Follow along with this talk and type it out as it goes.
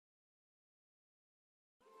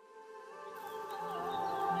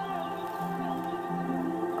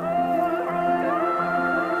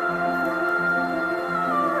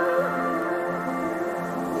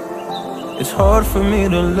It's hard for me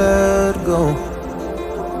to let go,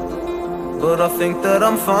 but I think that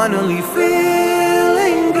I'm finally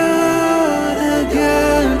feeling good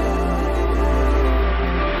again.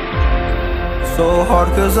 So hard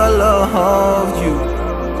cause I loved you,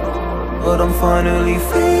 but I'm finally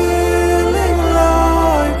feeling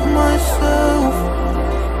like myself.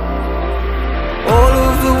 All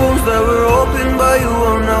of the wounds that were opened by you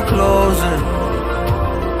are now closing.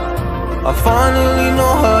 I finally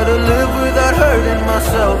know how to live without hurting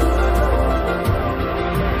myself.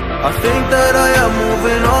 I think that I am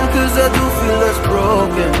moving on cause I do feel less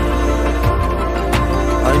broken.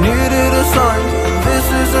 I needed a sign, this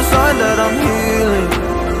is a sign that I'm healing.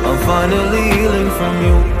 I'm finally healing from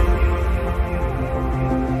you.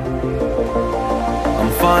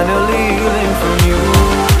 I'm finally healing from you.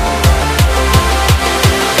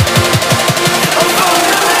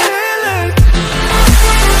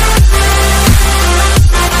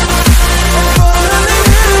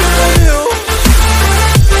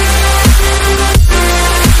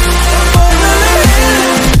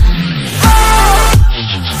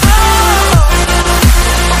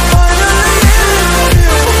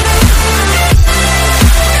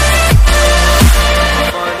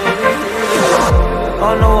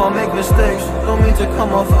 Mistakes, don't mean to come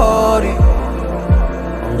off hardy.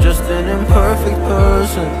 I'm just an imperfect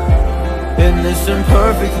person in this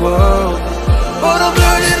imperfect world, but I'm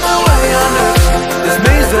learning my way under this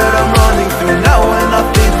maze that I'm running through. Now when I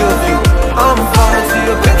think of you, I'm falling to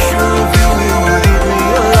a picture of you. You would eat me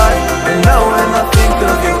alive. And now when I think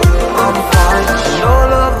of you, I'm fine. And all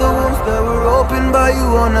of the wounds that were opened by you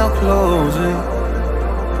are now closing.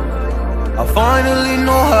 I finally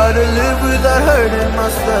know how to live without hurting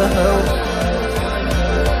myself.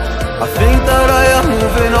 I think that I am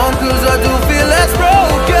moving on cause I do feel less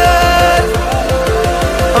broken.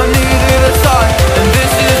 I needed a sign, and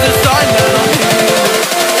this is the sign that I'm healing.